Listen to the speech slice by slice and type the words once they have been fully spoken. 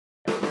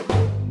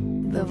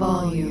the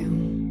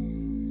volume.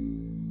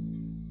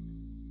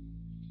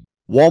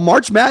 While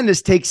March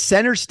Madness takes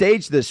center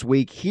stage this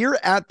week, here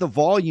at the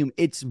Volume,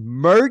 it's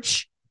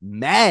March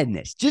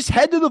Madness. Just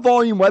head to the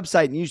Volume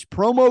website and use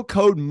promo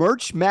code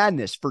March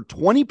Madness for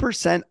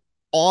 20%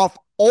 off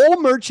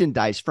all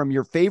merchandise from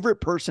your favorite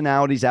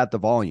personalities at the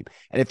Volume.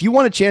 And if you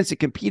want a chance to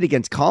compete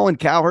against Colin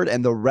Cowherd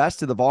and the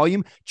rest of the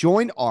Volume,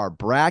 join our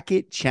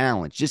bracket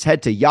challenge. Just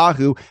head to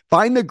Yahoo,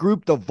 find the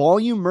group The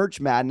Volume Merch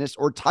Madness,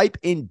 or type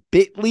in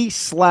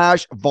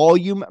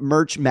bit.ly/Volume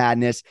Merch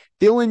Madness,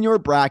 fill in your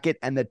bracket,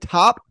 and the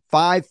top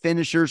 5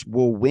 finishers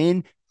will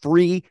win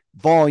free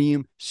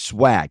Volume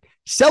swag.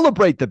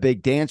 Celebrate the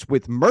big dance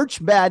with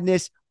Merch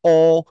Madness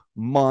all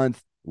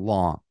month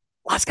long.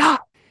 Let's go.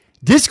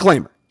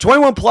 Disclaimer.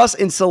 21 plus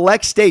in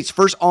select states.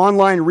 First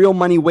online real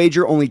money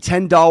wager, only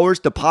 $10.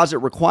 Deposit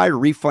required.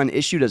 Refund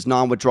issued as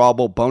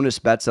non-withdrawable bonus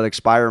bets that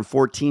expire in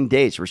 14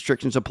 days.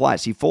 Restrictions apply.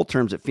 See full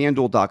terms at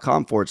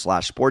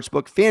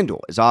FanDuel.com/sportsbook.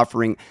 FanDuel is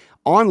offering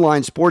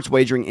online sports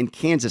wagering in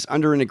Kansas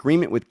under an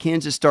agreement with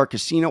Kansas Star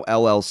Casino,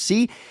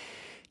 LLC.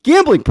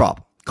 Gambling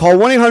problem? Call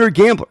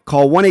 1-800-GAMBLER.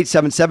 Call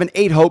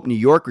 1-877-8-HOPE New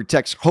York or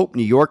text HOPE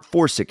New York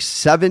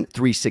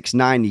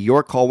 467-369 New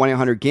York. Call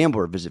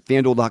 1-800-GAMBLER. Visit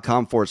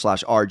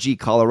FanDuel.com/RG.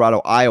 Colorado,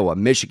 Iowa,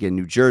 Michigan,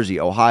 New Jersey,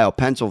 Ohio,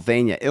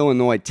 Pennsylvania,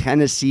 Illinois,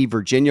 Tennessee,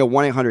 Virginia.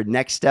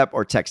 1-800-NEXT-STEP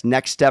or text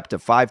NEXT STEP to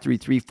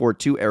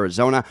 53342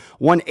 Arizona.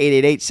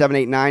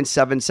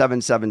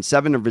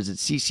 1-888-789-7777 or visit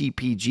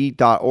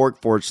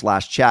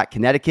ccpg.org/chat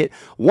Connecticut.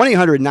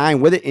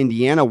 1-800-9-WITH-IT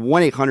Indiana.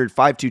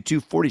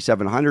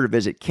 1-800-522-4700 or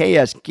visit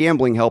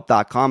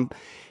ksgamblinghelp.com.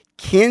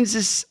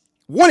 Kansas,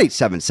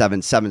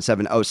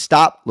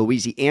 1-877-770-STOP.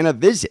 Louisiana,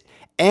 visit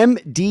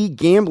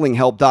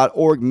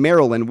mdgamblinghelp.org.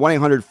 Maryland,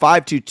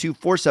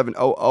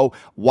 1-800-522-4700.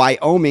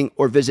 Wyoming,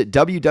 or visit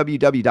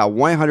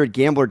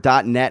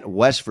www.100gambler.net.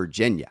 West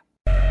Virginia.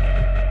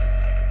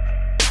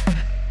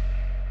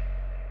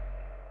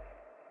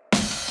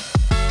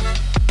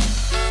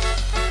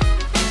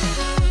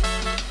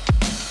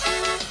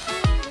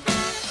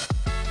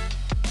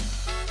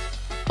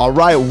 All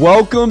right,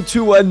 welcome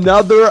to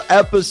another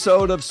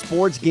episode of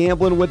Sports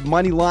Gambling with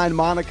Moneyline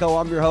Monaco.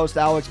 I'm your host,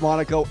 Alex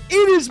Monaco.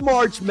 It is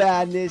March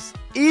Madness.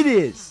 It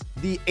is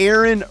the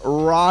Aaron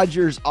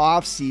Rodgers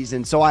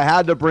offseason, so I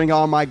had to bring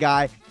on my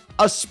guy,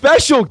 a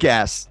special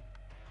guest,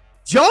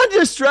 John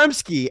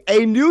Jastrzemski,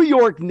 a New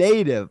York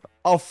native,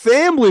 a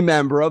family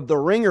member of the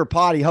Ringer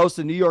Pod. He hosts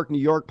the New York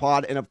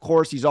Pod, and of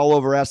course, he's all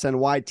over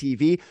SNY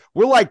TV.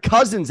 We're like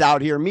cousins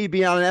out here, me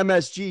being on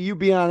MSG, you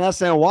being on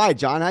SNY.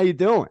 John, how you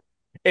doing?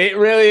 It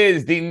really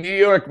is the New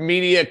York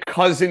media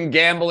cousin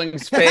gambling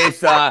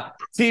space,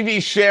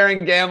 TV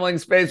sharing gambling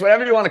space,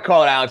 whatever you want to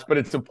call it, Alex. But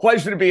it's a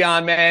pleasure to be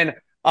on, man.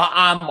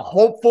 I'm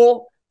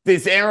hopeful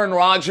this Aaron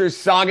Rodgers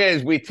saga,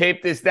 as we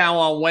tape this down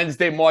on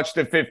Wednesday, March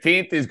the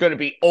 15th, is going to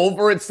be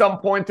over at some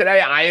point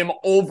today. I am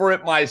over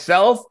it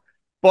myself.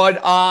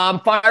 But I'm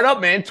fired up,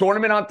 man.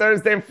 Tournament on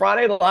Thursday and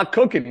Friday. A lot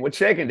cooking. What's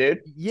shaking,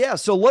 dude? Yeah,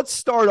 so let's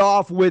start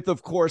off with,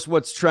 of course,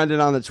 what's trending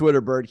on the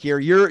Twitter bird here.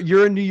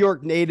 You're a New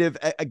York native.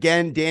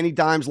 Again, Danny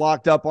Dimes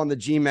locked up on the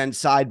G-Men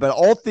side, but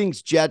all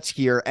things Jets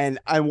here. And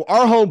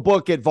our home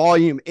book at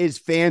Volume is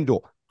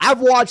FanDuel. I've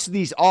watched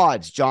these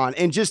odds, John,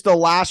 in just the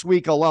last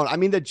week alone. I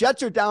mean, the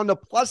Jets are down to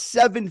plus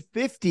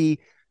 750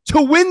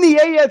 to win the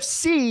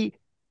AFC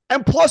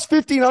and plus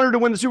 1,500 to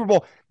win the Super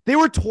Bowl. They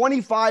were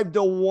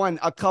 25-1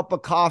 a cup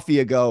of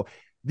coffee ago.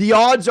 The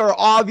odds are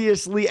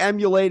obviously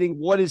emulating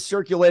what is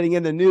circulating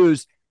in the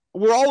news.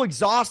 We're all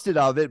exhausted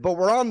of it, but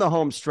we're on the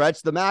home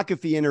stretch. The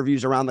McAfee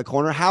interview's around the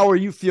corner. How are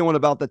you feeling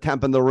about the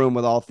temp in the room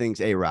with all things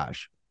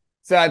A-Raj?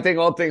 So I think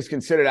all things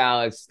considered,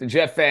 Alex, the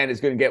Jet fan is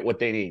going to get what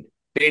they need.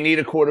 They need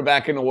a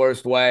quarterback in the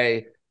worst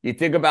way. You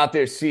think about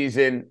their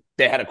season,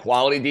 they had a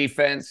quality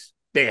defense.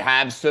 They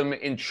have some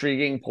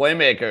intriguing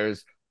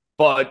playmakers.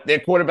 But their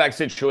quarterback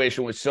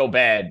situation was so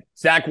bad.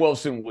 Zach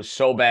Wilson was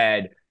so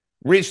bad.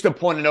 Reached a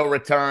point of no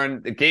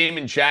return. The game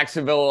in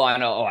Jacksonville,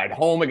 at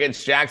home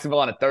against Jacksonville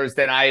on a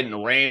Thursday night in the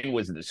rain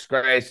was a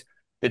disgrace.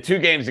 The 2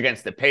 games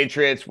against the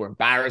Patriots were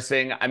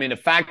embarrassing. I mean, the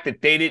fact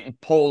that they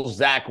didn't pull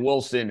Zach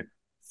Wilson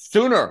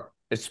sooner,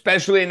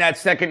 especially in that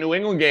second New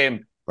England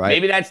game, right?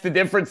 Maybe that's the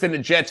difference in the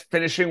Jets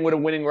finishing with a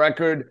winning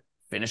record,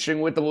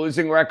 finishing with the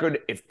losing record.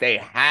 If they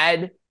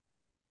had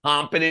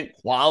competent,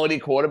 quality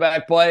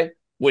quarterback play,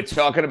 we're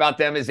talking about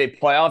them as a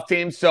playoff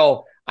team.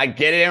 So I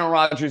get Aaron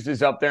Rodgers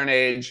is up there in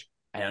age.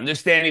 I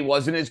understand he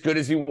wasn't as good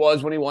as he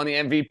was when he won the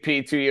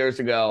MVP 2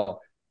 years ago.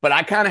 But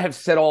I kind of have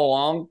said all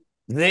along,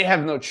 they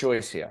have no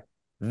choice here.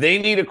 They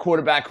need a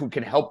quarterback who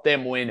can help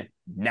them win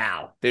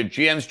now. Their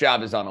GM's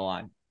job is on the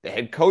line. The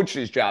head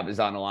coach's job is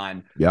on the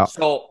line. Yeah.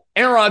 So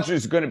Aaron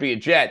Rodgers is going to be a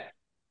Jet.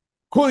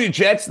 Cool you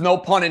Jets, no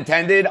pun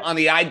intended, on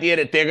the idea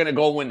that they're going to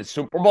go win the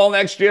Super Bowl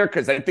next year,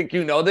 because I think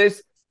you know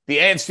this. The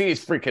AFC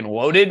is freaking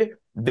loaded.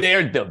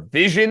 Their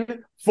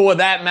division, for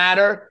that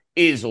matter,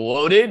 is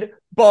loaded.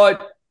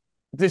 But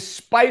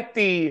despite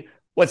the,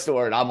 what's the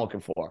word I'm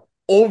looking for?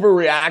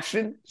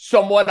 Overreaction,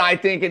 somewhat, I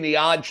think, in the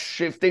odds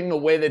shifting the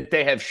way that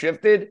they have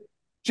shifted,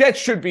 Jets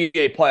should be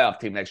a playoff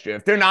team next year.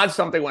 If they're not,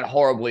 something went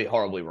horribly,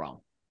 horribly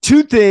wrong.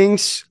 Two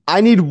things.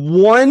 I need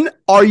one.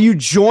 Are you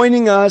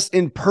joining us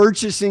in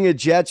purchasing a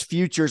Jets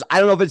futures? I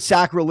don't know if it's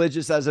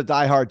sacrilegious as a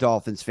diehard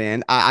Dolphins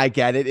fan. I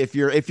get it. If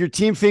you're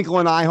Team Finkel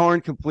and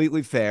Ihorn,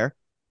 completely fair.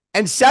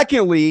 And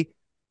secondly,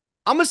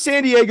 I'm a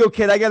San Diego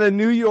kid. I got a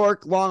New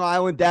York, Long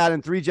Island dad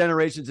and 3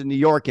 generations in New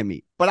York in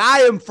me. But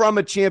I am from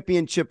a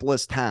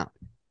championship-less town.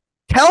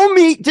 Tell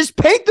me, just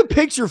paint the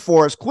picture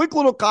for us. Quick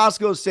little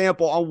Costco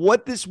sample on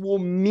what this will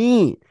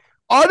mean.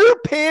 Utter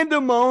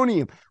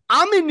pandemonium.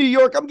 I'm in New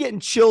York. I'm getting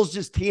chills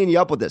just teeing you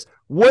up with this.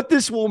 What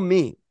this will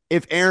mean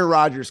if Aaron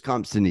Rodgers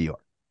comes to New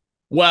York.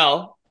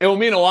 Well, it will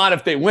mean a lot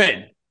if they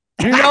win.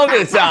 You know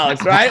this,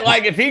 Alex, right?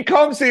 Like if he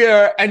comes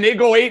here and they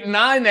go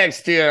 8-9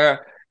 next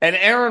year and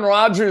Aaron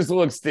Rodgers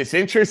looks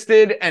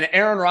disinterested and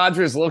Aaron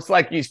Rodgers looks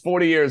like he's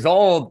 40 years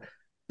old,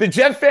 the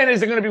Jet fan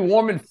isn't going to be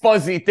warm and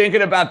fuzzy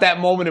thinking about that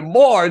moment in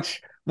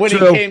March when he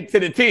came to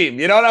the team.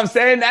 You know what I'm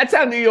saying? That's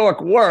how New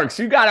York works.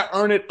 You got to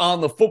earn it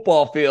on the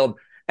football field.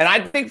 And I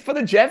think for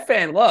the Jet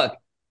fan, look,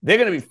 they're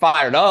going to be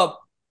fired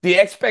up. The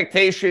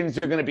expectations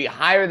are going to be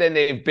higher than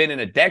they've been in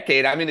a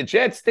decade. I mean, the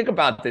Jets, think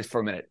about this for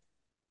a minute.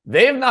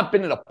 They have not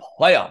been in the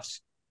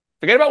playoffs.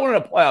 Forget about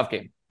winning a playoff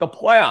game. The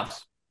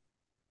playoffs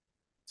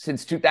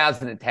since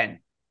 2010.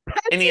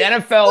 In the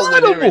NFL,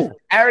 where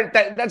there is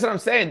that's what I'm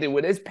saying, dude.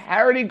 Where there's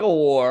parity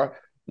galore,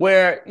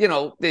 where, you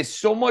know, there's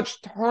so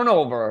much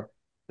turnover,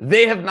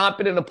 they have not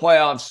been in the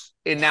playoffs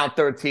in now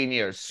 13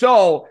 years.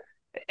 So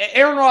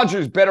Aaron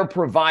Rodgers better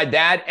provide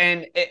that.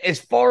 And as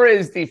far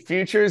as the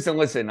futures, and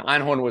listen,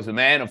 Einhorn was a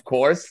man, of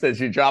course, as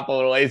you drop a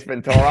little Ace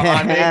Ventura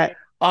on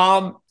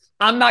me.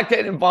 I'm not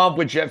getting involved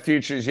with Jet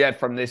futures yet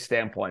from this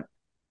standpoint.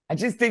 I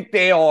just think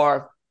they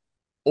are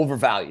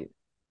overvalued.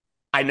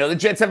 I know the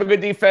Jets have a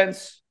good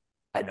defense.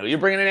 I know you're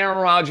bringing in Aaron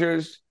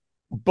Rodgers,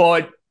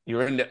 but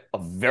you're in a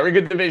very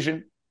good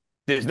division.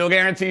 There's no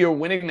guarantee you're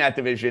winning that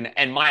division.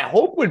 And my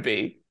hope would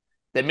be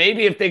that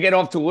maybe if they get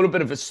off to a little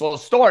bit of a slow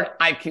start,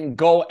 I can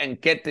go and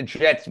get the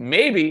Jets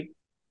maybe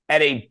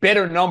at a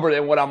better number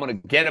than what I'm going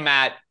to get them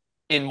at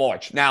in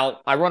March.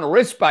 Now, I run a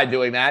risk by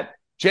doing that.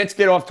 Jets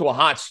get off to a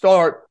hot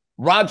start.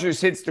 Rodgers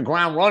hits the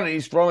ground running.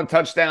 He's throwing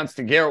touchdowns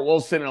to Garrett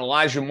Wilson and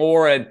Elijah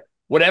Moore and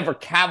whatever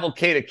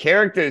cavalcade of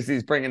characters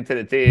he's bringing to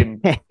the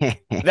team.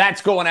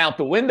 That's going out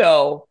the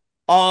window.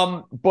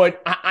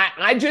 But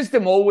I just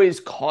am always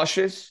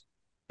cautious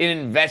in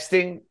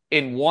investing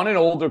in, one, an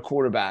older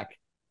quarterback,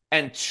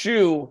 and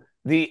 2,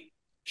 the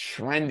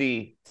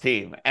trendy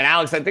team. And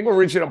Alex, I think we're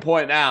reaching a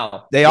point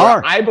now. They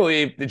are. I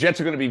believe the Jets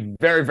are going to be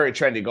very, very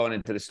trendy going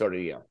into the start of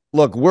the year.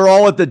 Look, we're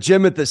all at the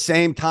gym at the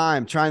same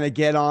time trying to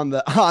get on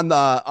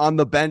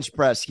the bench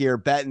press here,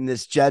 betting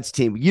this Jets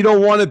team. You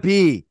don't want to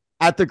be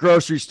at the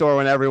grocery store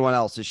when everyone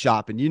else is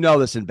shopping. You know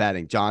this in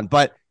betting, John.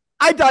 But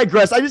I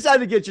digress. I just had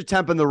to get your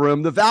temp in the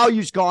room. The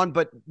value's gone,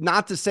 but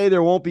not to say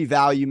there won't be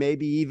value,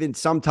 maybe even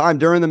sometime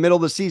during the middle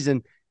of the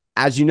season.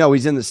 As you know,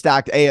 he's in the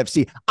stacked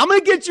AFC. I'm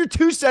going to get your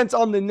 2 cents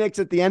on the Knicks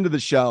at the end of the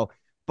show,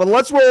 but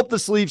let's roll up the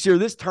sleeves here.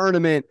 This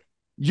tournament,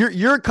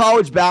 you're a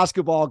college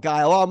basketball guy,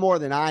 a lot more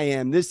than I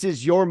am. This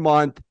is your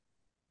month.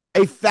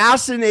 A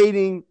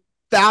fascinating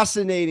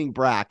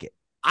bracket.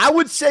 I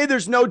would say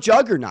there's no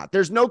juggernaut.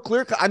 There's no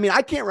clear. I mean,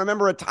 I can't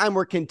remember a time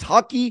where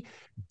Kentucky,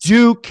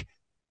 Duke,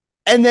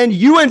 and then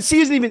UNC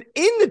isn't even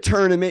in the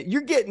tournament.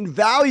 You're getting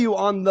value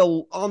on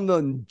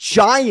the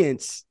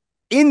Giants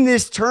in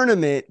this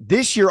tournament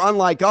this year,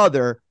 unlike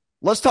other.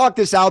 Let's talk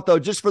this out, though,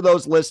 just for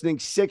those listening.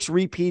 6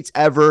 repeats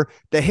ever.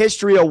 The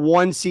history of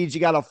 1 seeds.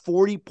 You got a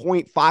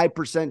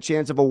 40.5%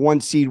 chance of a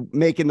 1 seed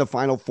making the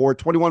Final Four.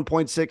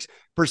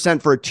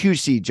 21.6% for a 2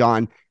 seed,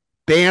 John.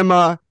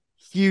 Bama,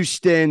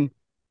 Houston,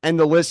 and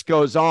the list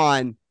goes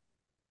on.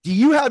 Do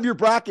you have your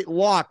bracket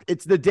locked?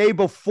 It's the day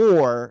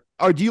before,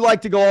 or do you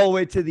like to go all the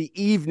way to the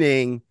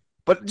evening?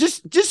 But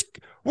just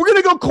we're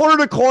gonna go corner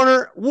to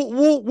corner.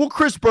 We'll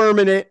Chris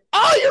Berman it.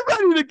 Oh, you're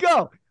ready to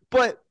go.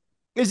 But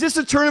is this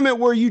a tournament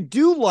where you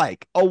do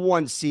like a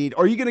 1 seed,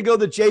 or are you gonna go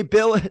the Jay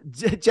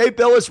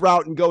Billis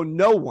route and go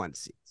no 1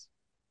 seeds?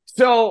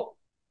 So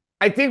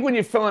I think when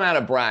you're filling out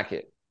a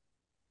bracket,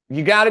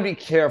 you got to be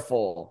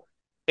careful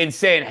in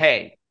saying,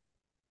 hey,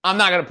 I'm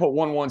not going to put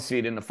 1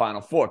 seed in the Final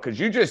Four, because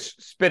you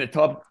just spit a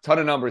ton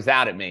of numbers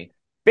out at me.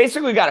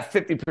 Basically got a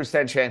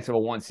 50% chance of a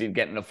 1 seed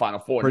getting the Final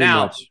Four. Pretty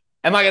now, much.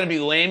 Am I going to be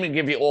lame and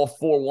give you all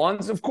 4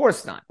 1s? Of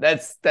course not.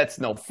 That's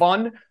no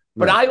fun.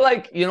 But Right. I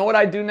like, you know what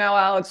I do now,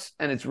 Alex?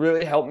 And it's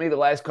really helped me the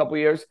last couple of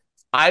years.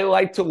 I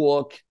like to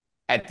look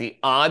at the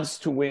odds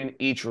to win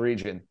each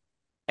region.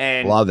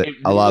 And Love it. It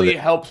I love really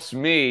it. helps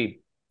me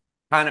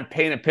kind of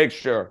paint a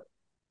picture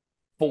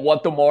for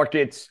what the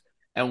markets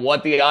and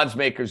what the odds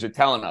makers are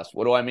telling us.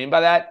 What do I mean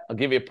by that? I'll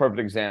give you a perfect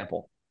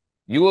example.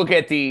 You look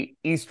at the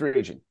East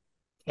region.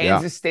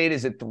 Kansas State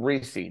is a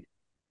 3 seed.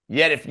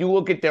 Yet if you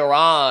look at their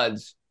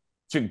odds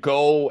to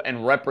go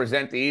and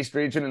represent the East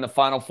region in the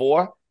Final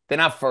Four, they're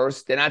not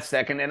first, they're not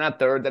second, they're not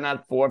third, they're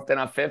not fourth, they're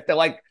not fifth. They're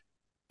like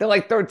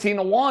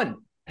 13-1.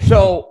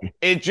 So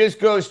it just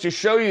goes to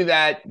show you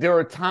that there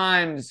are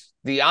times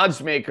the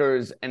odds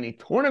makers and the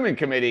tournament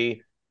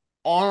committee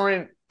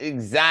aren't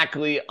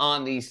exactly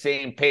on the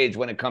same page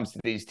when it comes to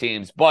these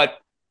teams. But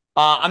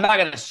I'm not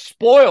going to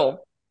spoil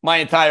my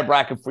entire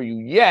bracket for you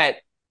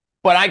yet,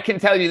 but I can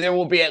tell you there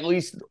will be at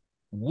least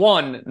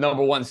one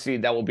number one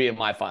seed that will be in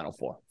my Final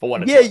Four for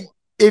what it's worth.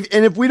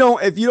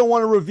 If you don't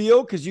want to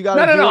reveal because you got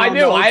to no, I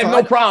do. I have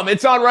no problem.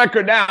 It's on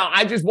record now.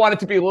 I just want it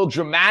to be a little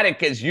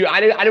dramatic as you. I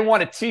didn't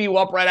want to tee you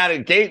up right out of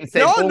the gate and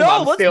say, I'm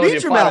let's be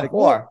dramatic.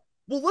 Well,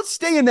 let's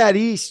stay in that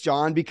East,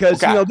 John, because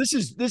this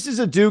is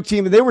a Duke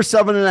team, and they were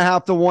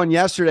 7.5 to 1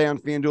 yesterday on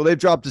FanDuel. They've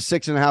dropped to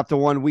 6.5 to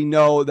 1. We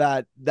know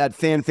that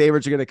fan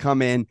favorites are going to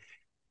come in.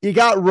 You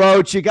got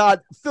Roach, you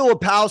got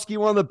Filipowski,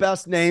 one of the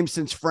best names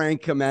since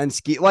Frank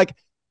Kaminsky. Like,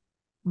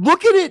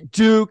 look at it,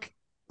 Duke.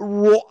 I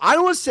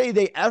don't want to say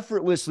they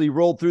effortlessly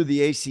rolled through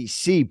the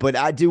ACC,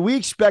 but do we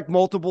expect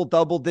multiple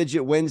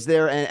double-digit wins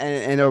there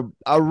and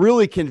a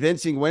really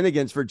convincing win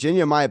against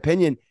Virginia, in my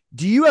opinion?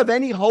 Do you have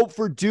any hope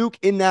for Duke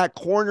in that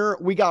corner?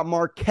 We got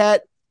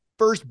Marquette,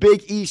 first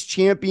Big East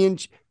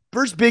championship,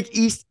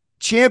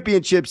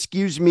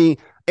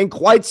 in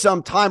quite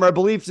some time, I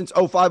believe since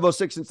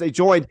 05-06, since they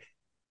joined.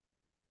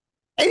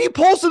 Any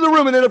pulse in the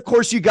room? And then, of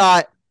course, you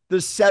got the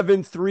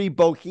 7-3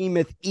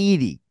 behemoth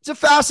Edey. It's a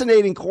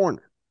fascinating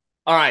corner.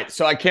 All right,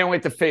 so I can't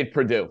wait to fade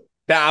Purdue.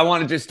 I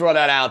want to just throw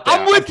that out there.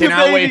 I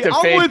cannot wait to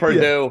fade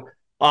Purdue.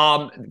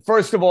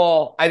 First of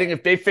all, I think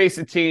if they face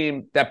a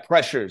team that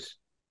pressures,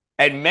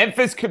 and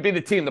Memphis could be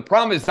the team. The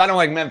problem is I don't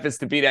like Memphis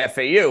to beat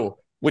FAU,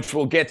 which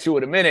we'll get to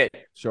in a minute.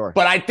 Sure.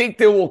 But I think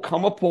there will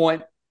come a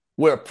point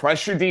where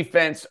pressure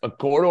defense, a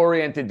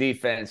guard-oriented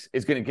defense,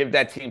 is going to give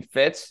that team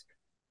fits.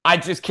 I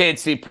just can't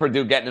see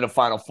Purdue getting to the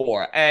Final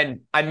Four.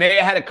 And I may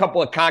have had a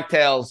couple of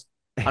cocktails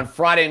on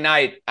Friday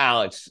night,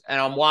 Alex, and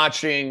I'm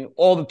watching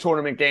all the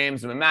tournament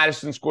games in the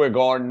Madison Square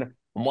Garden.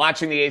 I'm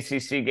watching the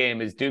ACC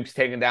game as Duke's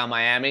taking down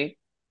Miami.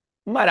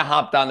 I might have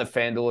hopped on the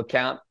FanDuel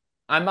account.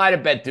 I might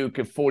have bet Duke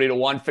at 40 to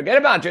 1. Forget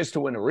about just to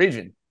win the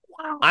region.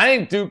 Wow. I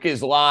think Duke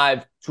is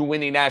live to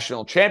win the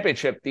national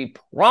championship. The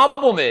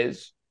problem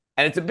is,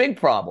 and it's a big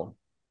problem,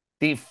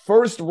 the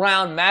first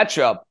round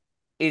matchup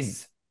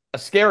is a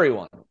scary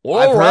one.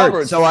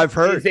 I've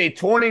heard. Is a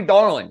tourney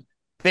darling.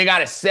 They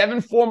got a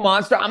 7-4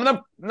 monster. I'm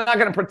not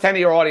going to pretend to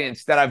your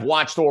audience that I've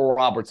watched Oral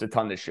Roberts a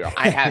ton this year.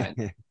 I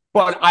haven't.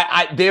 But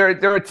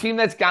they're a team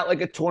that's got like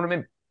a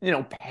tournament,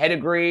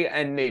 pedigree,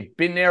 and they've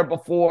been there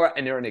before,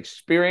 and they're an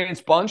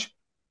experienced bunch.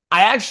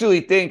 I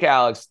actually think,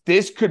 Alex,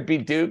 this could be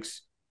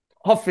Duke's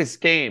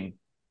toughest game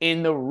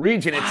in the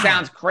region. It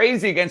sounds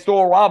crazy against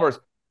Oral Roberts,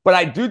 but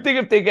I do think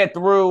if they get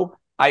through,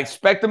 I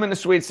expect them in the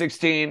Sweet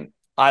 16.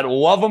 I'd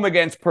love them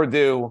against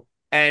Purdue.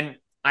 And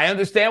I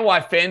understand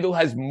why FanDuel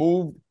has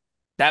moved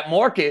that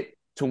market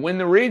to win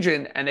the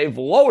region, and they've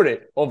lowered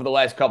it over the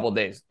last couple of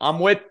days. I'm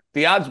with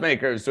the odds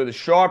makers or the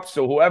sharps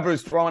or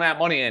whoever's throwing that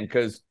money in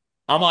because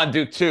I'm on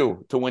Duke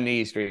too to win the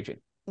East region.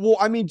 Well,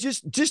 I mean,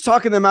 just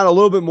talking them out a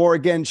little bit more.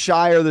 Again,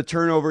 Shire, the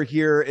turnover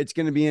here. It's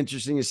going to be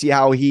interesting to see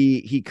how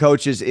he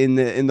coaches in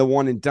the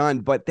one and done.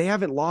 But they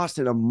haven't lost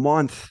in a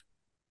month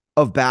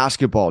of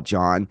basketball,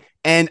 John.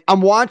 And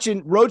I'm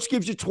watching. Roach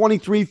gives you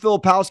 23.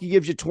 Filipowski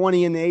gives you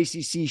 20 in the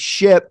ACC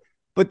ship.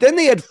 But then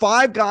they had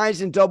 5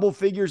 guys in double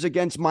figures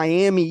against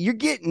Miami. You're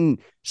getting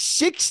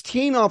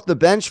 16 off the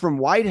bench from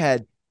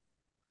Whitehead.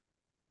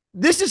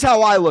 This is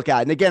how I look at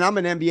it. And again, I'm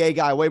an NBA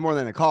guy way more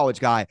than a college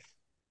guy.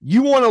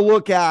 You want to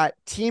look at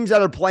teams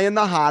that are playing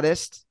the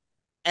hottest,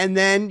 and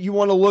then you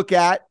want to look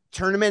at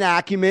tournament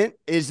acumen.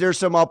 Is there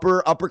some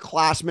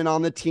upperclassmen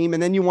on the team?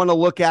 And then you want to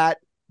look at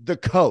the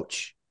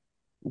coach.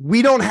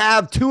 We don't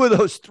have 2 of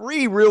those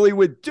 3 really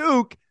with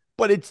Duke,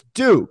 but it's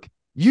Duke.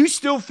 You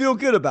still feel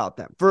good about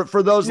them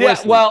for those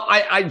listening? Well,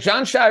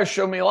 John Shire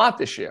showed me a lot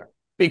this year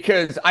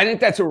because I think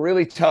that's a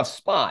really tough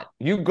spot.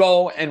 You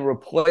go and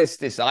replace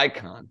this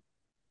icon.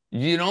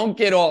 You don't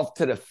get off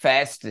to the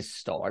fastest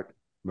start.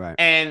 Right.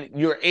 And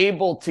you're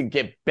able to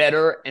get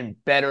better and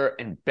better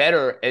and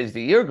better as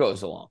the year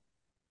goes along.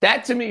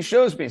 That to me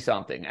shows me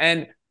something.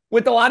 And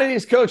with a lot of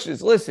these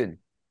coaches, listen,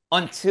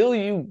 until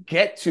you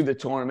get to the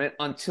tournament,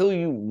 until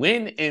you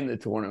win in the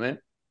tournament,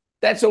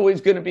 that's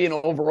always going to be an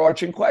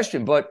overarching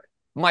question. But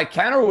my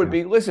counter would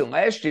be, listen,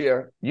 last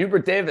year,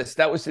 Hubert Davis,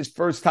 that was his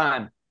first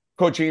time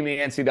coaching in the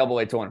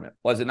NCAA tournament.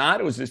 Was it not?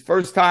 It was his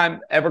first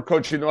time ever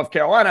coaching North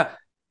Carolina.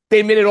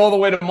 They made it all the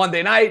way to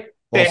Monday night.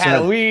 They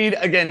had a lead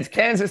against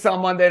Kansas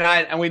on Monday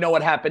night, and we know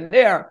what happened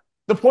there.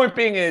 The point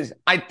being is,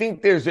 I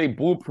think there's a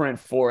blueprint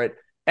for it.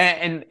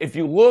 And if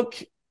you look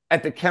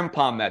at the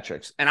KenPom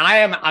metrics, and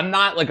I'm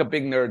not like a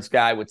big nerds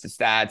guy with the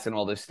stats and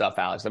all this stuff,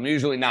 Alex. I'm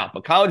usually not.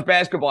 But college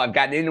basketball, I've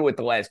gotten into it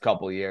the last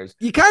couple of years.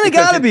 You kind of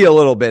got to be a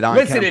little bit on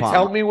listen,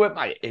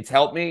 KenPom. It's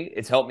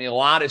helped me a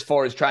lot as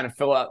far as trying to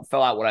fill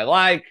out what I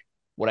like,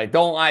 what I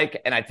don't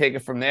like, and I take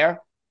it from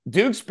there.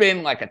 Duke's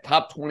been like a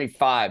top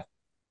 25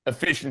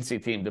 efficiency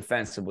team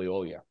defensively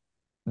all year.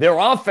 Their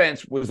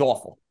offense was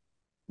awful.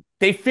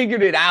 They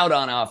figured it out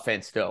on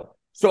offense, though.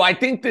 So I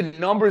think the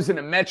numbers and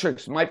the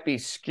metrics might be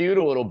skewed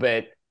a little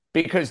bit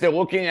because they're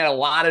looking at a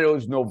lot of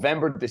those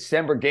November,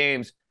 December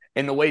games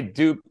and the way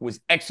Duke was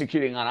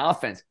executing on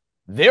offense.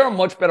 They're a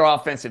much better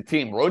offensive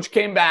team. Roach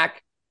came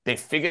back. They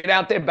figured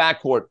out their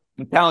backcourt.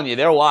 I'm telling you,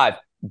 they're alive.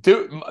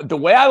 Dude, the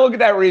way I look at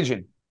that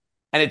region,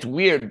 and it's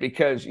weird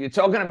because you're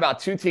talking about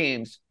two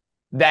teams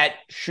that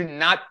should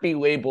not be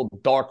labeled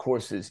dark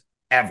horses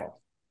ever.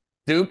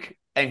 Duke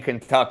and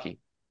Kentucky.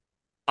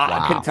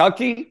 Wow.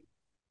 Kentucky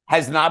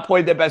has not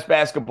played their best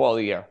basketball of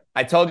the year.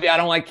 I told you I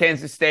don't like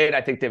Kansas State.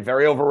 I think they're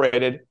very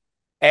overrated.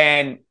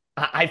 And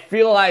I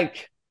feel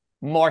like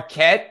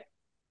Marquette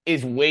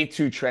is way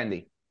too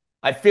trendy.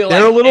 I feel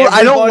they're like a little.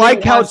 I don't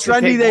like how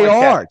trendy they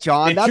are,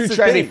 John. They're That's too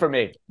the trendy thing. for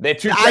me. They're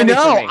too trendy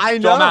for me. I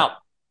know. So I'm out.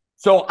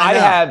 So I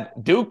have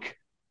Duke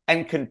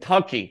and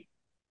Kentucky.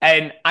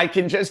 And I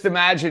can just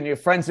imagine your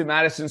friends in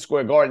Madison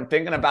Square Garden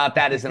thinking about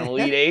that as an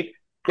Elite Eight.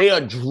 They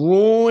are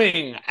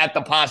drooling at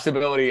the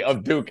possibility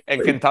of Duke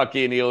and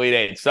Kentucky in the Elite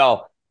Eight.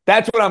 So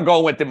that's what I'm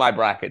going with in my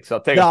bracket. So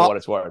take it for what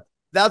it's worth.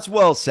 That's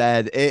well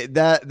said.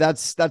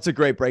 That's a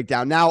great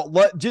breakdown. Now,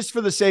 just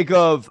for the sake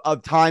of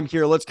time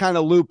here, let's kind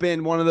of loop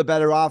in one of the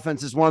better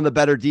offenses, one of the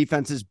better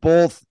defenses,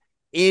 both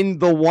in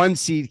the 1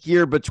 seed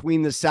here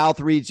between the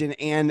South region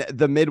and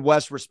the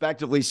Midwest,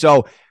 respectively.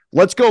 So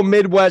let's go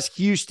Midwest,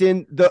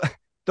 Houston.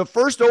 The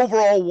first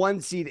overall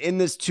 1 seed in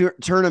this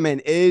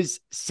tournament is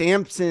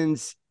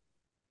Sampson's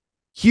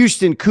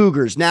Houston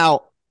Cougars.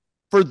 Now,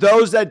 for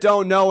those that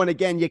don't know, and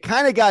again, you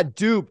kind of got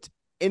duped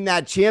in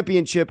that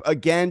championship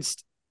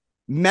against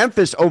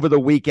Memphis over the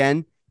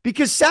weekend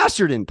because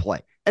Sasser didn't play.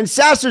 And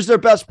Sasser's their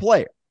best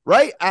player,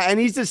 right? And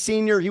he's a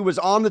senior. He was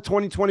on the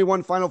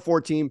 2021 Final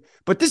Four team.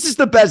 But this is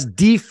the best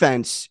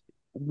defense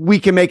we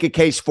can make a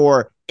case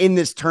for in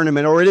this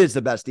tournament, or it is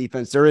the best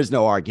defense. There is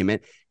no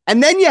argument.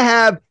 And then you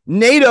have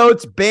Nate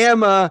Oates,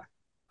 Bama,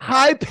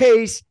 high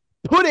pace,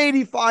 put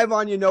 85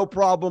 on you, no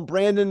problem.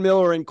 Brandon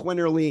Miller and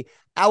Quinterly,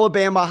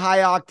 Alabama, high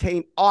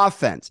octane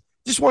offense.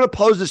 Just want to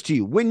pose this to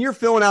you. When you're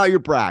filling out your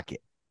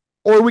bracket,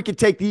 or we could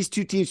take these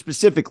two teams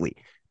specifically,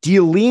 do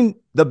you lean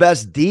the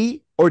best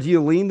D or do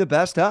you lean the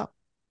best up?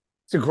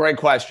 It's a great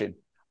question.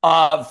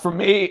 For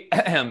me,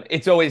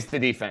 it's always the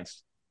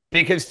defense.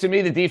 Because to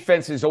me, the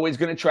defense is always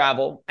going to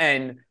travel.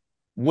 And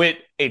with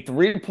a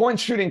 3-point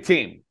shooting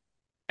team,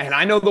 and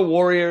I know the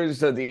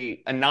Warriors are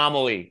the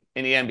anomaly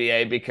in the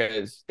NBA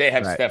because they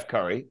have Steph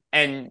Curry.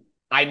 And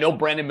I know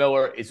Brandon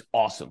Miller is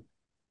awesome.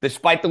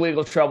 Despite the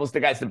legal troubles, the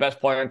guy's the best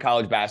player in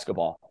college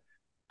basketball.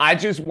 I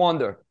just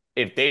wonder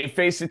if they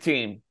face a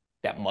team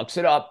that mucks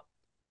it up,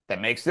 that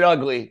makes it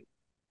ugly,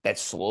 that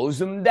slows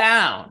them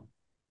down,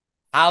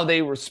 how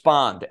they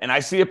respond. And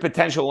I see a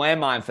potential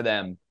landmine for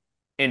them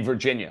in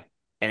Virginia.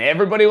 And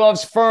everybody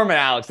loves Furman,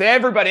 Alex.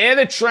 Everybody. They're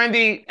the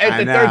trendy at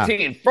the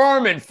 13.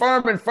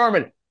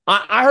 Furman.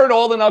 I heard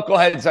all the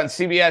knuckleheads on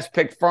CBS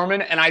pick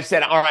Furman, and I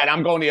said, all right,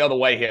 I'm going the other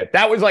way here.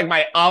 That was like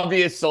my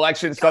obvious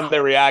selection Sunday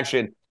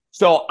reaction.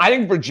 So I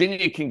think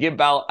Virginia can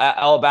give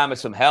Alabama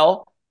some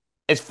hell.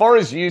 As far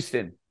as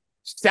Houston,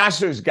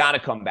 Sasser's got to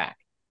come back.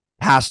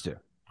 Has to.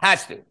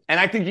 And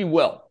I think he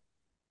will.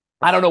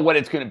 I don't know what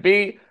it's going to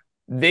be.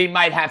 They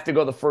might have to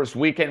go the first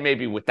weekend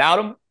maybe without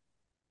him.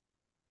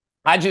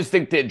 I just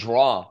think their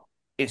draw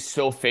is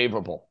so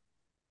favorable.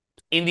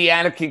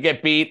 Indiana can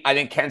get beat. I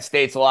think Kent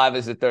State's alive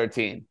as a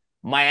 13.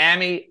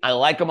 Miami, I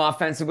like them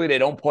offensively. They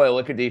don't play a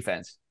lick of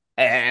defense.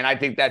 And I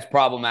think that's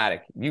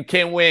problematic. You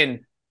can't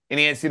win in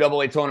the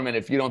NCAA tournament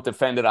if you don't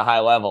defend at a high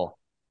level.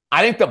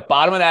 I think the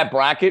bottom of that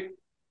bracket,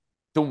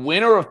 the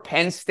winner of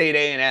Penn State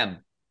A&M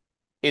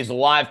is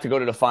live to go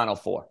to the Final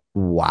Four.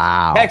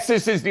 Wow.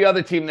 Texas is the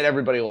other team that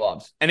everybody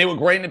loves. And they were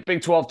great in the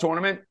Big 12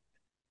 tournament.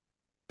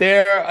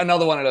 They're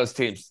another one of those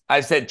teams.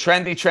 I said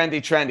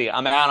trendy.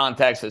 I'm out on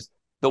Texas.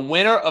 The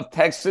winner of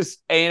Texas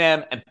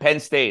A&M and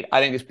Penn State, I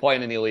think, is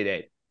playing in the Elite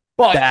Eight.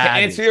 But to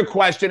answer your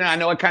question, and I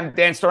know I kind of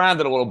danced around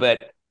it a little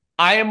bit,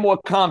 I am more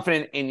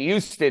confident in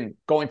Houston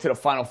going to the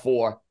Final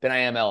Four than I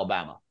am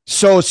Alabama.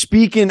 So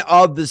speaking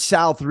of the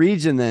South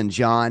region then,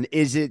 John,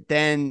 is it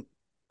then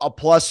a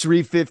plus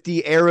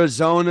 350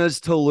 Arizona's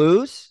to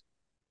lose?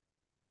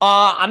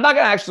 I'm not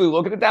going to actually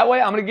look at it that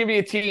way. I'm going to give you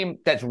a team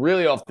that's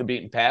really off the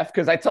beaten path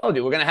because I told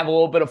you we're going to have a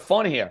little bit of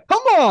fun here.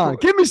 Come on,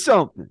 give me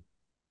something.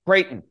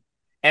 Creighton.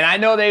 And I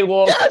know they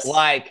look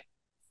like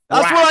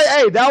that's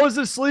what that was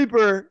a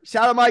sleeper.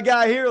 Shout out my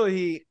guy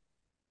here.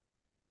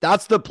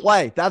 That's the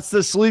play. That's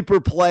the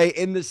sleeper play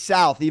in the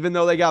South, even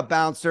though they got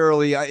bounced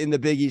early in the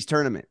Big East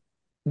tournament.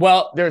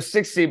 Well, they're a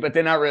 6th seed, but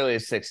they're not really a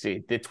 6th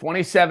seed. They're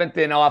 27th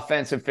in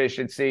offensive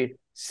efficiency,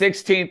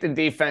 16th in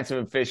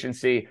defensive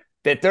efficiency.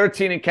 They're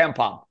 13 in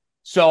KenPom.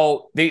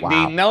 So the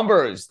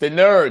numbers, the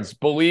nerds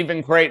believe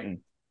in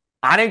Creighton.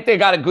 I think they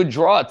got a good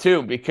draw,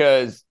 too,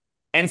 because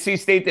NC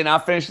State did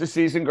not finish the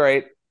season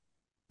great.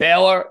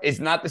 Baylor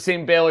is not the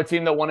same Baylor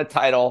team that won a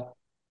title.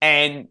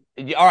 And,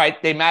 all right,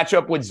 they match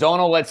up with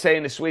Zona, let's say,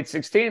 in the Sweet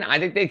 16. I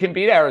think they can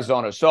beat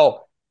Arizona.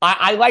 So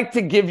I like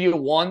to give you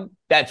one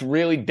that's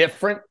really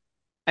different.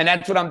 And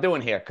that's what I'm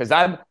doing here. Because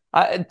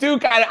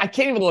Duke, I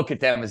can't even look at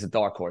them as a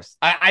dark horse.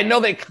 I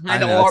know they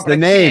kind of are,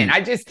 but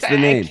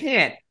I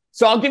can't.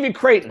 So I'll give you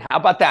Creighton. How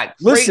about that?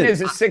 Creighton is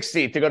a 6th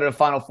seed to go to the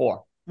Final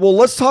Four. Well,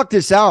 let's talk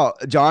this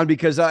out, John,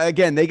 because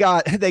again, they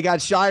got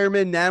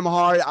Shireman,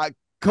 Nemhard,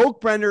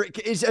 Kochbrenner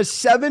is a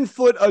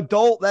 7-foot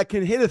adult that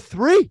can hit a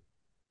three.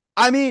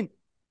 I mean,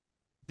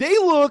 they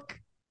look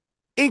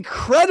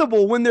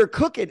incredible when they're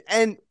cooking.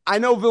 And I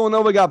know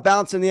Villanova got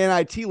bounced in the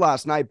NIT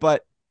last night,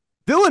 but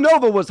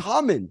Villanova was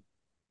humming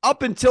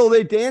up until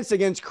they danced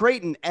against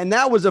Creighton, and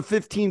that was a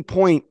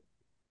 15-point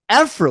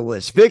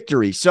effortless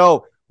victory.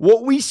 So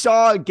what we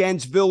saw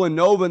against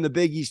Villanova in the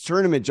Big East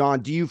tournament,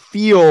 John, do you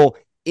feel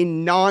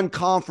in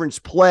non-conference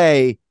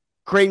play,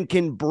 Creighton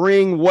can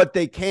bring what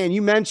they can?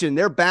 You mentioned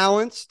they're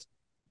balanced,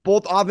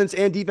 both offense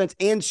and defense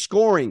and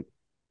scoring.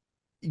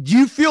 Do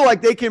you feel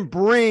like they can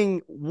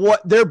bring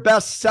what their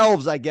best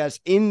selves, I guess,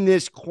 in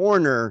this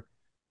corner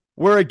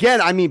where, again,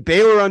 I mean,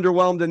 Baylor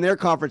underwhelmed in their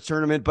conference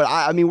tournament, but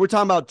I mean, we're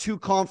talking about two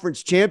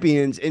conference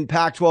champions in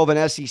Pac-12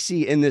 and SEC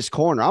in this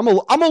corner. I'm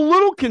a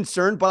little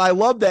concerned, but I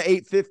love the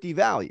 850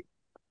 value.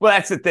 Well,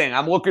 that's the thing.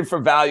 I'm looking for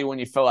value when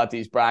you fill out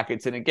these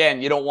brackets. And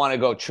again, you don't want to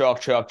go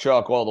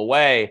chalk all the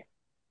way.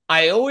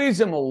 I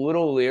always am a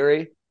little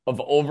leery of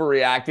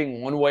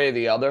overreacting one way or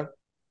the other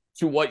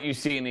to what you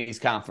see in these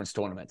conference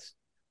tournaments.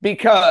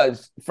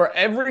 Because for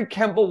every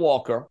Kemba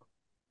Walker,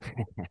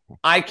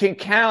 I can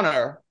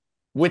counter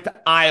with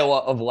Iowa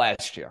of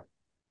last year.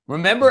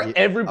 Remember,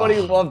 everybody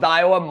loved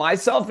Iowa,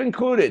 myself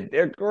included.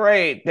 They're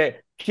great. They're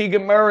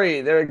Keegan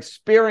Murray. They're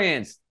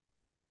experienced.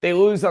 They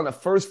lose on the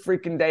first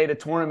freaking day of the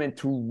tournament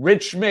to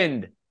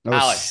Richmond. That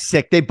was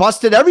sick. They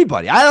busted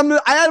everybody. I had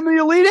them in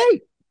the Elite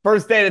Eight.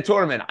 First day of the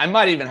tournament. I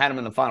might even had them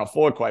in the Final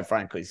Four, quite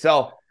frankly.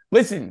 So,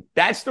 listen,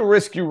 that's the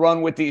risk you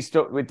run with these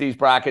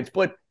brackets.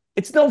 But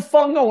it's no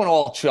fun going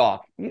all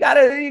chalk. You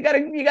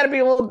gotta be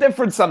a little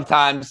different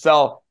sometimes.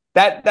 So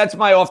that's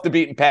my off the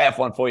beaten path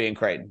one for you in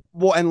Creighton.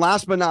 Well, and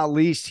last but not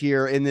least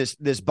here in this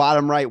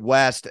bottom right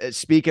West,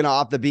 speaking of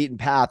off the beaten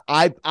path,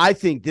 I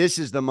think this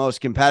is the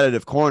most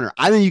competitive corner.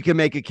 I think you can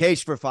make a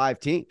case for 5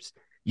 teams.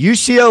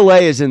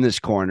 UCLA is in this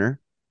corner.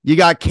 You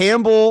got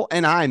Campbell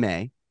and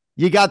Jaime.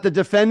 You got the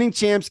defending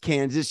champs,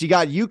 Kansas. You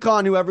got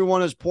UConn, who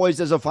everyone is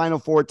poised as a Final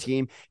Four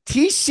team.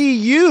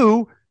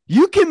 TCU,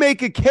 you can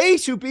make a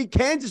case, who beat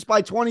Kansas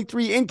by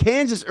 23 in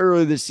Kansas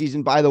earlier this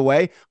season, by the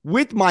way,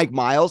 with Mike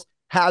Miles,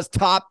 has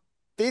top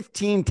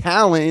 15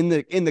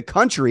 talent in the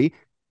country.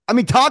 I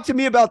mean, talk to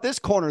me about this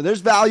corner.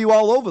 There's value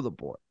all over the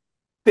board.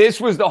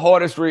 This was the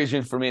hardest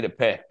region for me to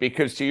pick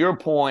because, to your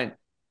point,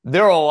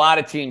 there are a lot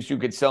of teams you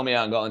could sell me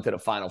on going to the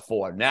Final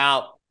Four.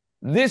 Now,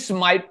 this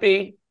might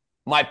be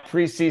my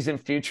preseason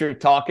future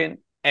talking,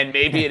 and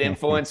maybe it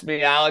influenced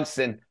me, Alex,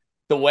 and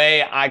the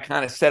way I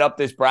kind of set up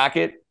this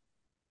bracket.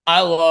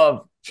 I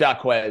love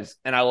Jaquez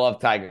and I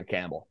love Tiger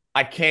Campbell.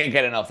 I can't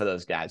get enough of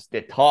those guys.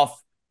 They're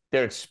tough.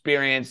 They're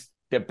experienced.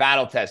 They're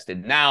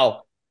battle-tested.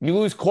 Now, you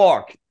lose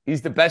Clark.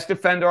 He's the best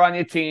defender on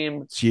your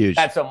team. It's huge.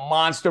 That's a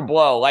monster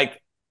blow.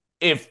 Like,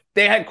 if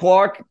they had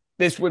Clark,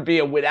 this would be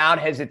a without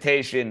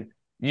hesitation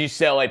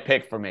UCLA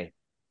pick for me.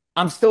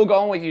 I'm still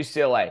going with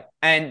UCLA.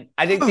 And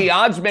I think the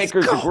odds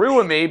makers agree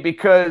with me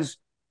because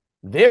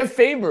they're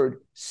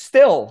favored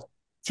still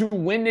to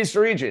win this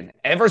region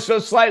ever so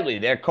slightly.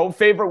 They're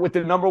co-favorite with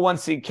the number 1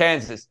 seed,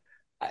 Kansas.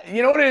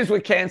 You know what it is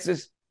with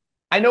Kansas?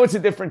 I know it's a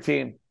different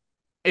team.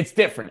 It's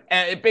different.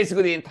 And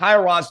basically, the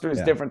entire roster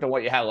is different than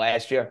what you had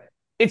last year.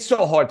 It's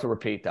so hard to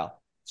repeat, though.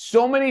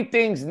 So many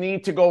things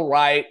need to go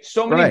right.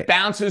 So many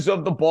bounces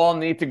of the ball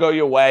need to go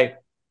your way.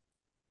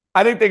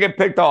 I think they get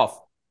picked off.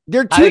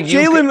 They're too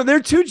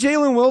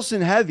Jalen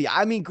Wilson heavy.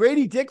 I mean,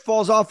 Grady Dick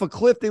falls off a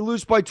cliff. They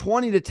lose by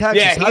 20 to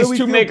Texas. Yeah, How do we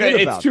feel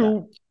good about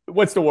that?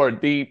 What's the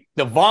word? The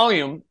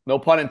volume, no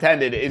pun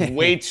intended, is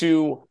way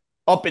too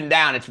up and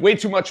down. It's way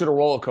too much of a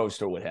roller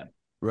coaster with him.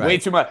 Right. Way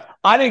too much.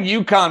 I think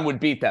UConn would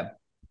beat them.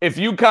 If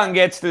UConn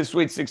gets to the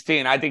Sweet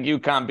 16, I think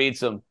UConn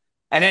beats them.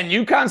 And then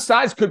UConn's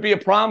size could be a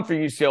problem for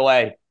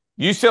UCLA.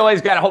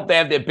 UCLA's got to hope they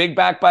have their big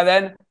back by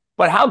then.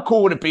 But how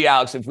cool would it be,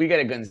 Alex, if we get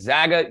a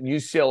Gonzaga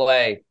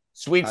UCLA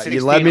Sweet 16?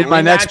 You led me to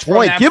my next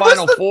point. Give us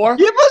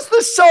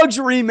the Suggs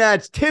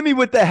rematch. Timmy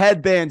with the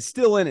headband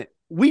still in it.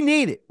 We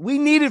need it. We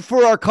need it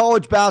for our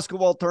college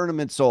basketball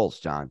tournament souls,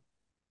 John.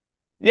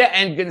 Yeah,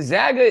 and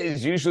Gonzaga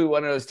is usually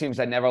one of those teams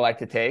I never like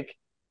to take.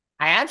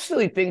 I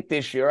actually think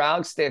this year,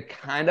 Alex, they're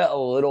kind of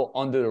a little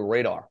under the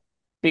radar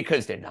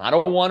because they're not a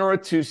 1 or a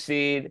 2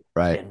 seed.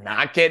 Right. They're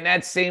not getting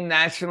that same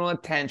national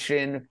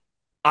attention.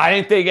 I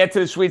think they get to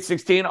the Sweet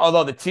 16,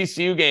 although the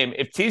TCU game,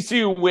 if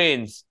TCU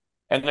wins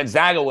and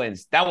Gonzaga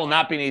wins, that will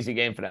not be an easy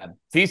game for them.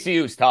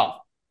 TCU is tough.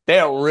 They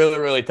are really,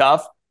 really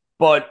tough.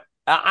 But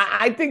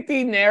I think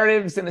the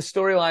narratives and the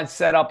storylines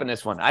set up in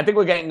this one. I think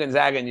we're getting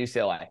Gonzaga and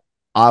UCLA.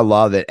 I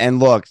love it. And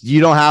look,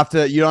 you don't have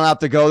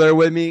to go there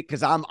with me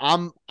because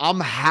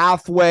I'm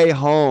halfway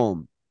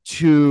home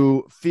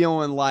to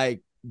feeling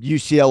like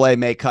UCLA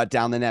may cut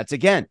down the nets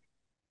again.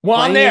 Well,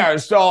 I'm there,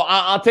 so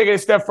I'll take it a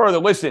step further.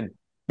 Listen,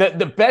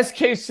 the best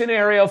case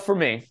scenario for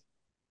me,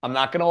 I'm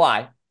not going to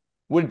lie,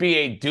 would be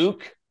a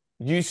Duke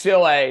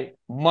UCLA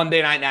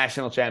Monday Night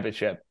National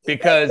Championship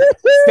because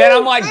then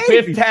I'm like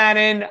Biff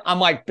Tannen. I'm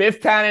like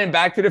Biff Tannen in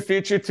Back to the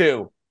Future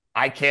 2.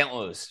 I can't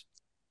lose.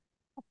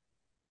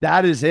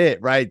 That is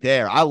it right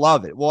there. I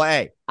love it. Well,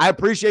 hey, I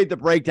appreciate the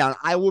breakdown.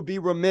 I would be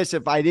remiss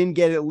if I didn't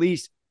get at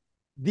least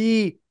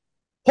the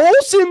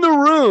pulse in the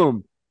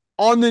room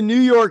on the New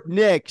York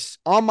Knicks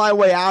on my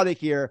way out of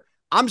here.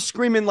 I'm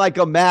screaming like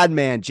a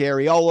madman,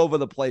 Jerry, all over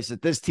the place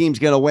that this team's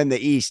going to win the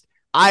East.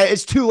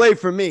 It's too late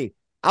for me.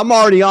 I'm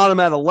already on them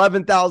at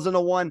 11,000 to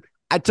 1.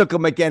 I took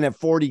them again at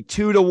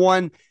 42 to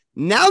 1.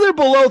 Now they're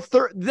below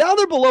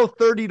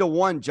 30 to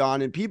 1,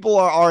 John, and people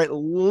are at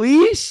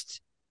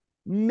least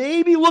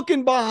maybe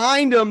looking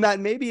behind them that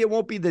maybe it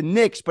won't be the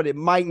Knicks, but it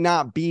might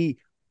not be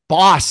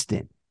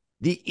Boston.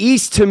 The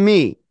East, to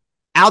me,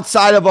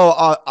 outside of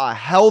a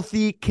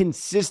healthy,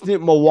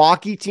 consistent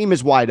Milwaukee team,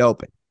 is wide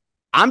open.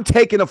 I'm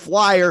taking a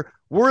flyer.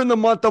 We're in the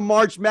month of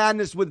March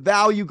Madness with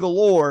value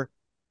galore.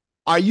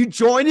 Are you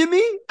joining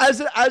me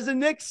as a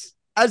Knicks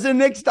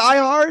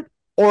diehard,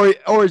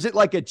 or is it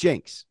like a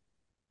jinx?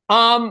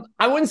 I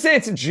wouldn't say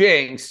it's a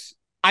jinx.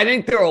 I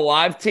think they're a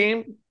live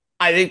team.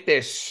 I think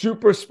they're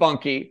super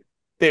spunky.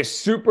 They're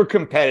super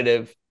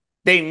competitive.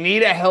 They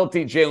need a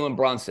healthy Jalen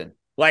Brunson.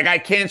 Like, I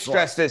can't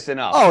stress this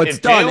enough. Oh, it's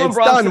if done. Jalen It's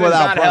Brunson done is without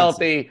not Brunson.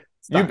 healthy,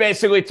 you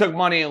basically took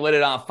money and lit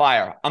it on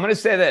fire. I'm going to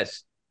say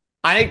this.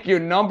 I think your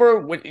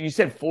number, you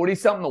said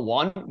 40-something to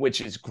 1,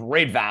 which is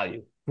great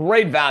value.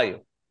 Great value.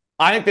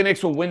 I think the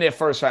Knicks will win their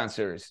first round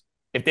series.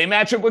 If they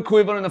match up with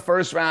Cleveland in the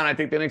first round, I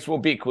think the Knicks will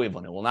beat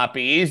Cleveland. It will not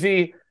be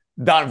easy.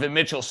 Donovan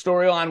Mitchell's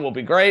storyline will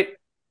be great.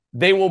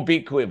 They will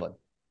beat Cleveland.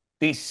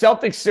 The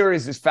Celtics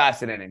series is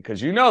fascinating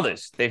because you know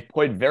this. They've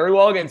played very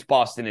well against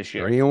Boston this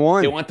year.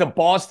 3-1. They went to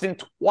Boston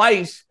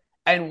twice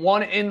and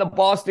won in the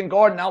Boston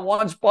Garden, not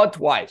once but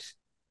twice.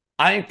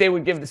 I think they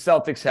would give the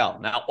Celtics hell.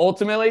 Now,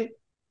 ultimately,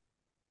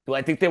 do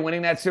I think they're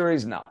winning that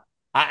series? No.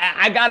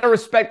 I got to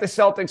respect the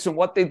Celtics and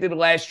what they did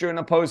last year in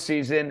the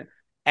postseason,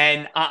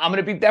 and I'm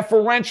going to be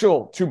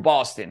deferential to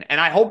Boston. And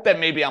I hope that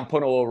maybe I'm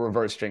putting a little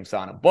reverse strings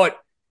on them. But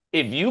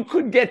if you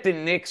could get the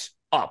Knicks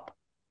up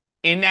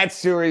in that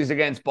series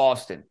against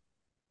Boston,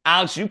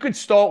 Alex, you could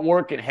start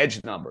working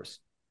hedge numbers.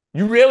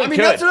 You really could.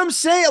 That's what I'm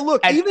saying.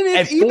 Look, even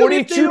if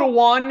 42 to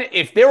 1,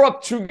 if they're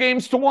up 2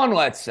 games to 1,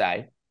 let's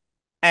say,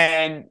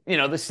 and the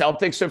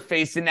Celtics are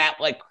facing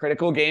that like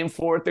critical game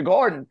 4 at the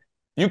Garden,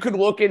 you could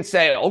look and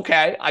say,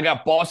 okay, I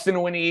got Boston to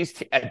win the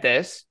East at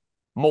this.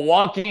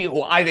 Milwaukee,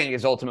 who I think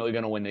is ultimately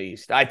going to win the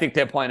East. I think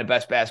they're playing the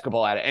best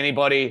basketball out of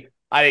anybody.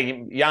 I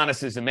think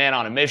Giannis is a man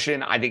on a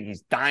mission. I think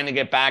he's dying to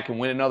get back and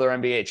win another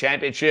NBA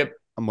championship.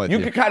 You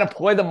could kind of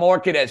play the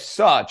market as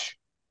such.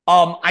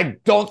 I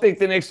don't think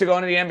the Knicks are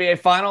going to the NBA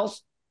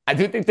Finals. I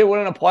do think they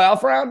win in a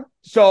playoff round.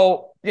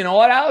 So, you know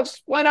what,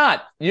 Alex? Why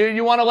not?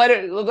 You want to let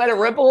it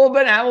rip a little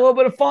bit and have a little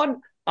bit of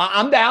fun?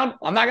 I'm down.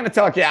 I'm not going to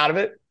talk you out of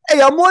it. Hey,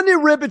 I'm letting it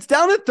rip. It's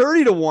down at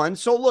 30 to 1.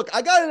 So look,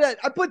 I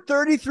put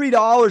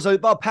 $33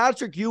 about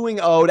Patrick Ewing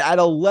owed at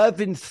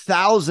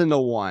 11,000 to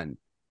 1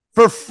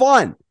 for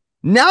fun.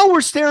 Now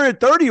we're staring at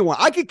 30 to 1.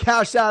 I could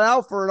cash that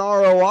out for an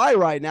ROI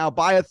right now,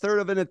 buy a third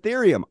of an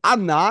Ethereum.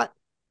 I'm not.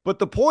 But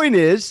the point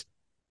is,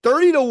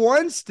 30 to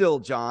 1 still,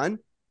 John.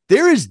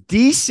 There is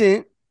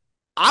decent,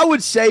 I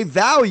would say,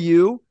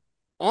 value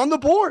on the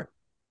board.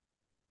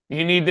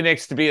 You need the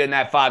Knicks to be in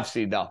that 5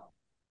 seed, though.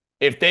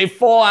 If they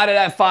fall out of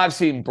that 5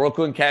 seed and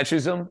Brooklyn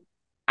catches them,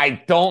 I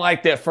don't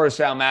like their first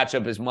round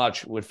matchup as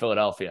much with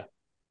Philadelphia.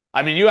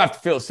 I mean, you have to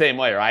feel the same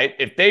way, right?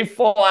 If they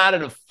fall out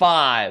of the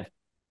 5,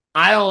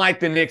 I don't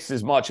like the Knicks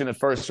as much in the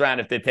first round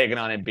if they're taking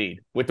on Embiid.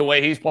 With the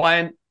way he's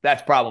playing,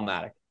 that's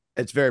problematic.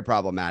 It's very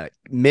problematic.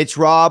 Mitch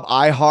Rob,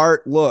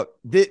 iHeart, look,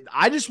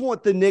 I just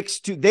want the Knicks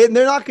to, they're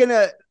not going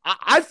to,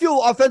 I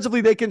feel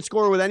offensively they can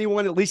score with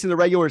anyone, at least in the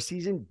regular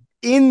season.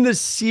 In the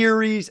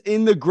series,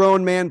 in the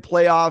grown man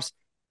playoffs,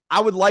 I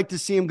would like to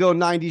see him go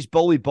 90s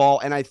bully ball.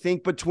 And I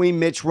think between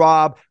Mitch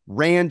Rob,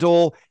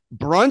 Randall,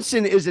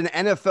 Brunson is an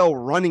NFL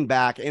running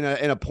back in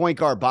a point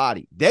guard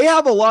body. They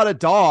have a lot of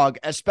dog,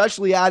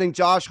 especially adding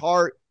Josh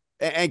Hart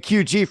and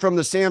QG from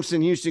the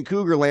Samson Houston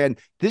Cougar land.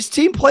 This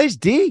team plays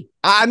D.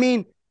 I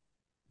mean,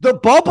 the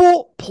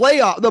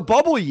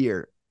bubble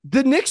year,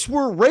 the Knicks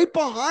were right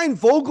behind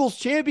Vogel's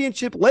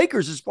championship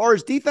Lakers as far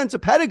as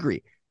defensive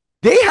pedigree.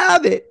 They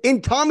have it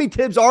in Tommy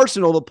Tibbs'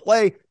 arsenal to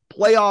play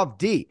playoff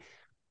D.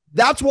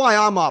 That's why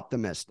I'm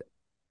optimistic.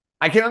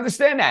 I can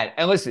understand that.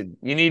 And listen,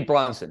 you need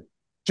Brunson.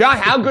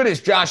 How good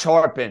has Josh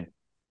Hart been?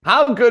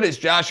 How good has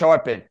Josh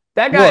Hart been?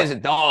 That guy is a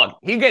dog.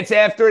 He gets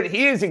after it.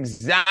 He is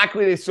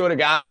exactly the sort of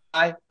guy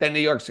that New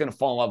York's going to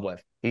fall in love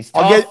with. He's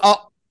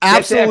tough.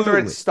 Absolutely. Gets after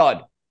it,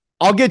 stud.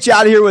 I'll get you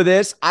out of here with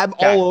this. I'm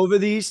all over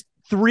these.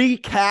 3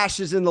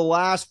 cashes in the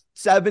last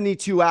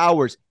 72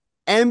 hours.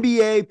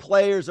 NBA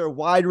players are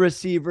wide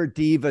receiver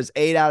divas,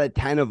 8 out of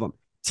 10 of them.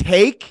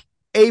 Take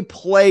a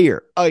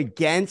player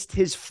against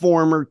his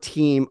former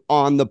team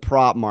on the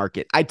prop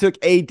market. I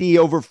took AD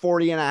over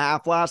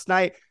 40.5 last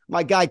night.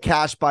 My guy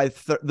cashed by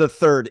the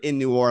third in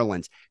New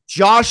Orleans.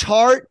 Josh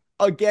Hart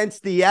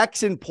against the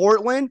X in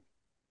Portland.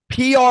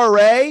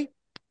 PRA.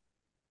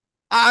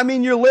 I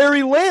mean, you're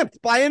Larry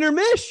Lamped by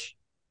intermish.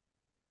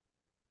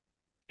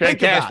 Straight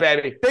cash,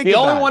 baby. Think the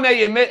only about one that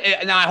you missed.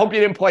 Now, I hope you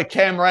didn't play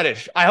Cam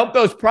Reddish. I hope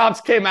those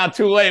props came out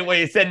too late when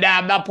you said, "Nah,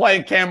 I'm not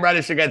playing Cam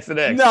Reddish against the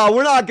Knicks." No,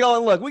 we're not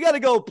going. Look, we got to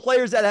go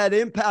players that had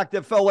impact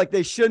that felt like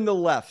they shouldn't have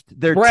left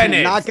their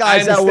team, not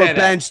guys that were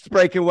benched,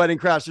 breaking wedding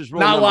crashers.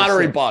 Not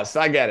lottery bust.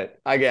 I get it.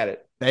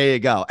 There you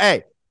go.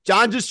 Hey,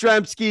 John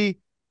Jastrzemski,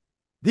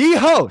 the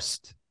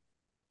host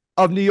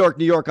of New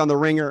York on the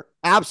Ringer.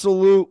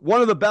 Absolute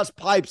one of the best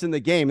pipes in the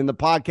game, in the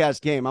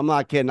podcast game. I'm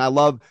not kidding. I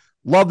love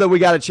that we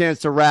got a chance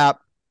to rap.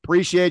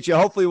 Appreciate you.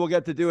 Hopefully we'll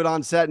get to do it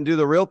on set and do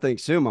the real thing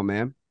soon, my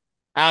man.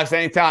 Alex,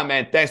 anytime,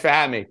 man. Thanks for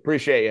having me.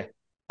 Appreciate you.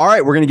 All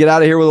right, we're going to get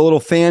out of here with a little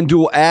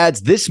FanDuel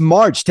ads. This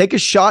March, take a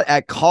shot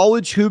at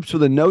college hoops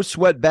with a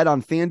no-sweat bet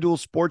on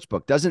FanDuel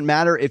Sportsbook. Doesn't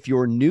matter if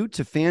you're new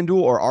to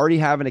FanDuel or already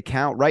have an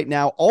account. Right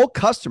now, all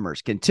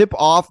customers can tip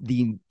off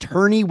the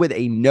tourney with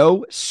a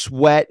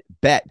no-sweat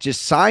bet.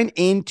 Just sign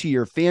in to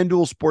your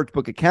FanDuel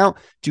Sportsbook account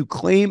to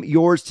claim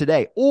yours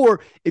today. Or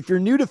if you're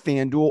new to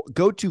FanDuel,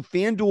 go to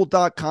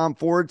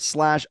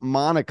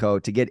FanDuel.com/Monaco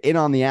to get in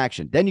on the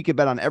action. Then you can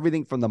bet on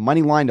everything from the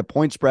money line to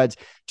point spreads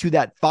to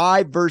that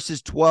 5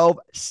 versus 12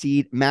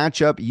 seed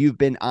matchup you've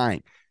been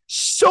eyeing.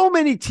 So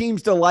many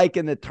teams to like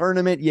in the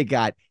tournament. You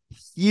got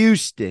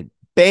Houston,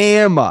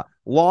 Bama,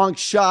 long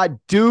shot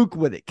Duke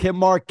with it. Kim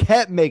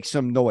Marquette makes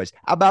some noise.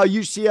 How about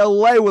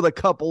UCLA with a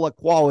couple of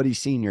quality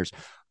seniors?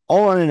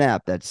 All on an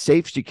app that's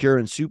safe, secure,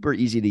 and super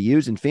easy to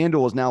use. And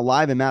FanDuel is now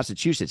live in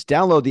Massachusetts.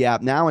 Download the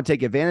app now and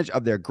take advantage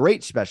of their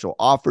great special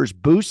offers,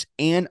 boosts,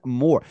 and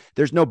more.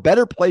 There's no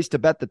better place to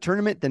bet the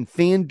tournament than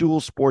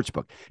FanDuel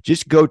Sportsbook.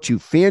 Just go to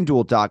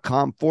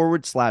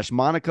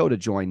FanDuel.com/Monaco to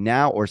join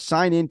now or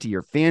sign in to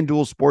your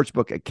FanDuel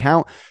Sportsbook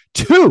account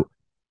to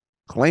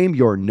claim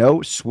your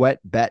no sweat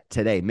bet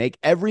today. Make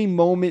every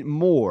moment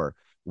more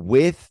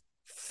with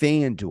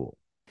FanDuel.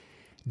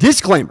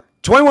 Disclaimer.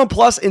 21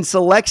 plus in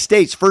select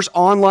states. First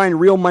online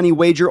real money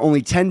wager,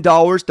 only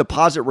 $10.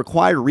 Deposit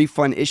required.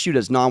 Refund issued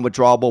as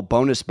non-withdrawable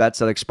bonus bets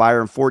that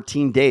expire in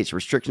 14 days.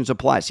 Restrictions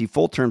apply. See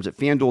full terms at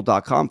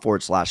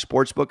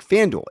FanDuel.com/sportsbook.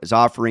 FanDuel is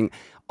offering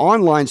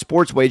online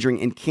sports wagering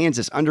in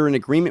Kansas under an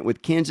agreement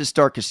with Kansas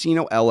Star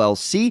Casino,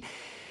 LLC.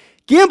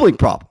 Gambling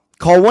problem?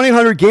 Call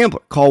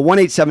 1-800-GAMBLER. Call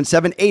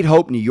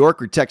 1-877-8-HOPE-NEW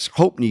YORK or text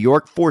HOPE New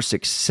York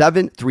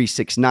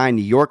 467-369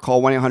 New York.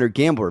 Call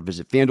 1-800-GAMBLER.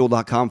 Visit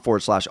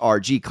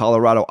FanDuel.com/RG.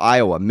 Colorado,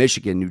 Iowa,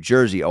 Michigan, New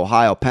Jersey,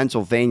 Ohio,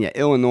 Pennsylvania,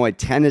 Illinois,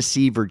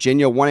 Tennessee,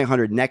 Virginia.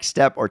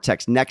 1-800-NEXT-STEP or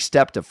text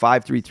NEXT-STEP to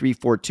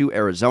 53342.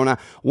 Arizona.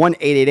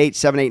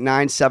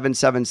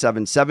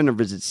 1-888-789-7777 or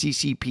visit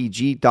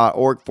ccpg.org/chat.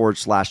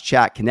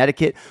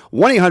 Connecticut.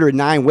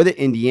 1-800-9-WITH-IT.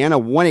 Indiana.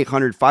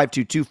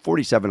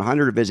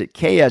 1-800-522-4700 or visit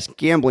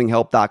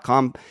ksgamblinghelp.com.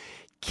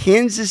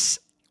 Kansas,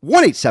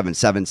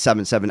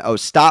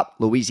 1-877-770-STOP.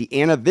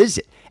 Louisiana,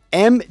 visit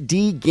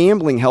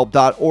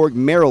mdgamblinghelp.org.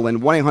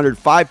 Maryland,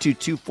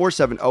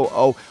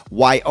 1-800-522-4700.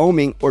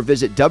 Wyoming, or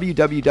visit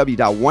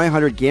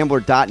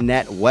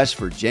www.100gambler.net. West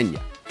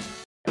Virginia.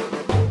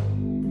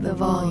 The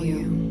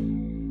volume.